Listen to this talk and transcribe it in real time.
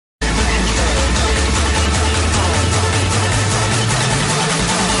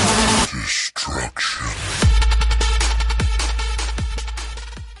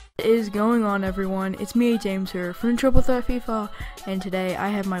is going on, everyone? It's me, James, here from TripleThreatFifa, and today I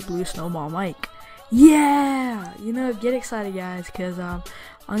have my blue snowball mic. Yeah! You know, get excited, guys, because I'm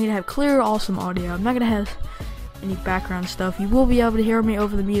going to have clear, awesome audio. I'm not going to have any background stuff. You will be able to hear me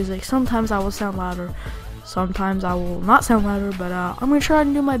over the music. Sometimes I will sound louder. Sometimes I will not sound louder, but I'm going to try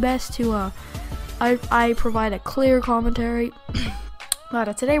and do my best to, I provide a clear commentary.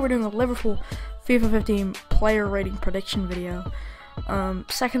 But today we're doing a Liverpool FIFA 15 player rating prediction video.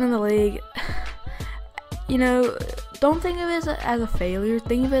 Second in the league. You know, don't think of it as a failure.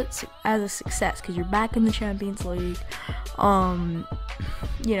 Think of it as a success because you're back in the Champions League.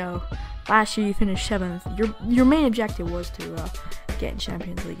 You know, last year you finished 7th. Your main objective was to get in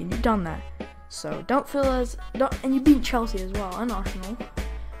Champions League, and you've done that. So and you beat Chelsea as well and Arsenal.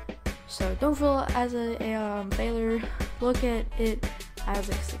 So don't feel it as a failure. Look at it as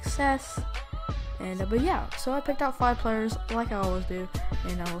a success. And but yeah, so I picked out 5 players like I always do,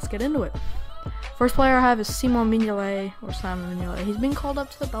 and let's get into it. First player I have is Simon Mignolet. He's been called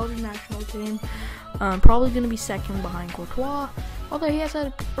up to the Belgian national team. Probably going to be second behind Courtois, although he has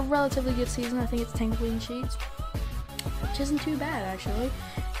had a relatively good season. I think it's 10 clean sheets, which isn't too bad actually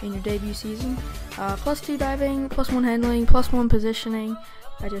in your debut season. +2 diving, +1 handling, +1 positioning.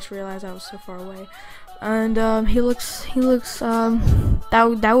 I just realized I was so far away. And he looks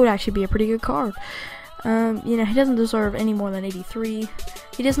that would actually be a pretty good card. You know, he doesn't deserve any more than 83.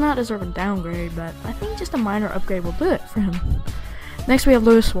 He does not deserve a downgrade, but I think just a minor upgrade will do it for him. Next we have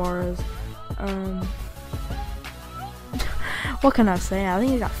Luis Suarez. What can I say? I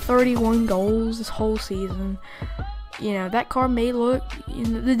think he got 31 goals this whole season. You know, that card may look,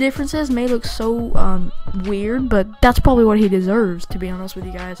 the differences may look so weird, but that's probably what he deserves, to be honest with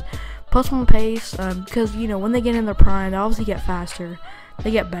you guys. +1 pace, because, you know, when they get in their prime, they obviously get faster, they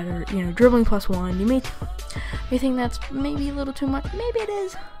get better. You know, dribbling +1, you may think that's maybe a little too much. Maybe it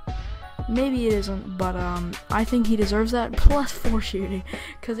is, maybe it isn't, but I think he deserves that. +4 shooting,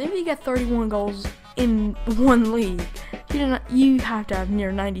 because if you get 31 goals in one league, you have to have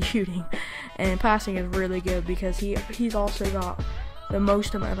near 90 shooting. And passing is really good because he's also got the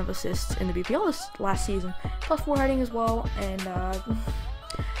most amount of assists in the BPL last season. +4 heading as well, and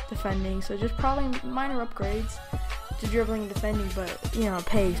defending. So just probably minor upgrades to dribbling and defending, but you know,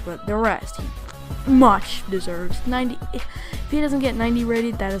 pace. But the rest he much deserves 90. If he doesn't get 90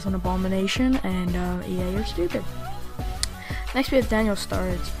 rated, that is an abomination, and EA, you're stupid. Next we have Daniel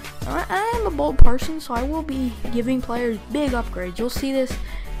Sturridge. I am a bold person, so I will be giving players big upgrades. You'll see this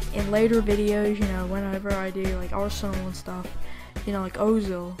in later videos, you know, whenever I do like Arsenal and stuff, you know, like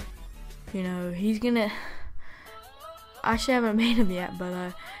Ozil, you know, he's gonna, I actually haven't made him yet,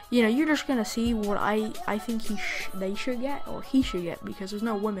 but you know, you're just gonna see what I think they should get, or he should get, because there's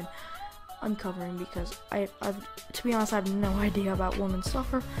no women I'm covering, because I've to be honest, I have no idea about women's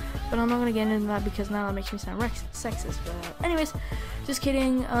soccer, but I'm not gonna get into that because now that makes me sound sexist. But anyways, just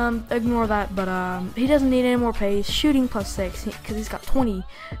kidding. Ignore that. But he doesn't need any more pace. Shooting +6 because he's got 20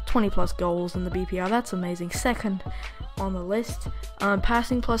 plus goals in the BPL. That's amazing. Second on the list.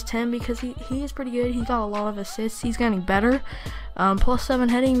 Passing +10 because he is pretty good. He's got a lot of assists. He's getting better. +7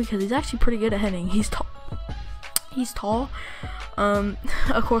 heading because he's actually pretty good at heading. He's tall.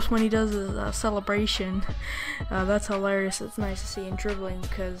 Of course, when he does his celebration, that's hilarious. It's nice to see him dribbling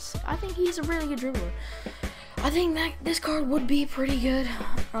because I think he's a really good dribbler. I think that this card would be pretty good.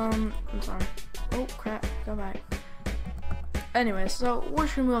 I'm sorry. Oh crap, go back. Anyway, so we're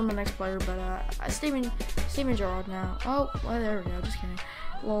just gonna move on to the next player, but Steven Gerrard now. Oh, well, there we go. Just kidding.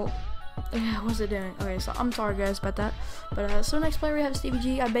 Well, what's it doing? Okay, so I'm sorry guys about that. But so next player we have Stevie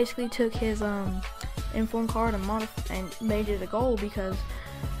G. I basically took his inform card and made it a goal because,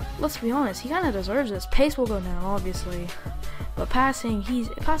 let's be honest, he kind of deserves this. Pace will go down, obviously, but passing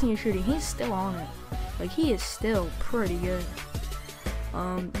and shooting, he's still on it. Like, he is still pretty good.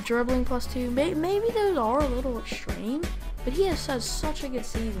 Dribbling +2, maybe those are a little extreme, but he has had such a good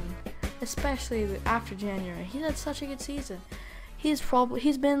season, especially after January. He's had such a good season. He's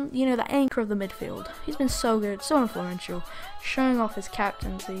been, you know, the anchor of the midfield. He's been so good, so influential, showing off his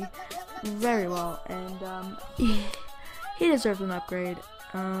captaincy very well, and he deserves an upgrade.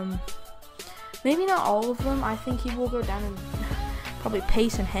 Maybe not all of them. I think he will go down in probably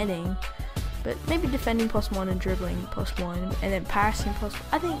pace and heading, but maybe defending +1 and dribbling +1, and then passing +1.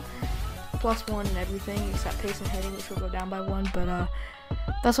 I think +1 and everything except pace and heading, which will go down by 1. But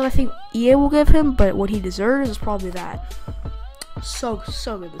that's what I think EA will give him. But what he deserves is probably that. So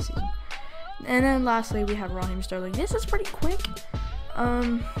good this season. And then lastly we have Raheem Sterling. This is pretty quick,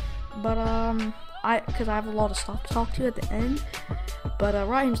 because I have a lot of stuff to talk to at the end. But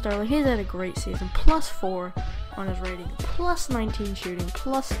Raheem Sterling, he's had a great season. +4 on his rating. Plus 19 shooting,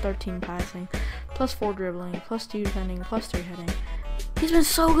 plus 13 passing, plus 4 dribbling, plus 2 defending, plus 3 hitting. He's been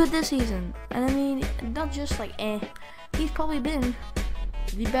so good this season. And I mean, not just like he's probably been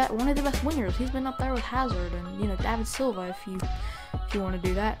one of the best wingers. He's been up there with Hazard and David Silva if you want to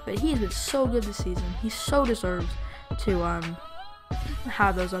do that. But he's been so good this season. He so deserves to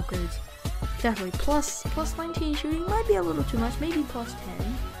have those upgrades. Definitely plus 19 shooting might be a little too much. Maybe plus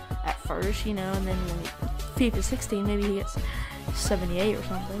 10 at first, and then when FIFA 16 maybe he gets 78 or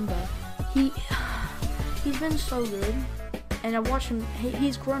something. But he's been so good, and I watched him.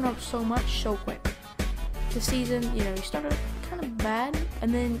 He's grown up so much so quick. This season, he started kind of bad,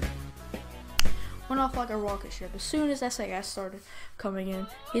 and then went off like a rocket ship. As soon as SAS started coming in,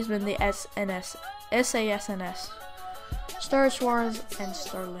 he's been the SASNS. Sturridge, Suarez, and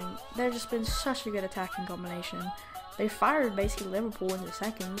Sterling. They've just been such a good attacking combination. They fired basically Liverpool in the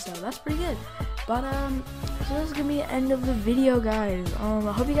second, so that's pretty good. But so this is gonna be the end of the video, guys.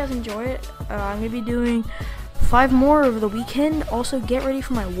 I hope you guys enjoy it. I'm gonna be doing 5 more over the weekend. Also, get ready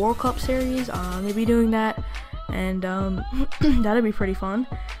for my World Cup series. I'm gonna be doing that, and that'll be pretty fun.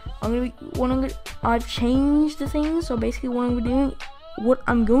 I've changed the things, so basically what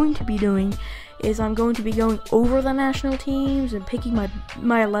I'm going to be doing is I'm going to be going over the national teams and picking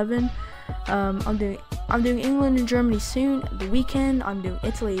my 11. I'm doing England and Germany soon. The weekend I'm doing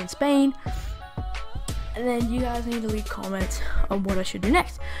Italy and Spain. And then you guys need to leave comments on what I should do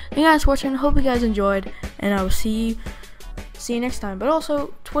next. Thank you guys for watching. Hope you guys enjoyed, and I will see you next time. But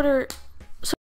also Twitter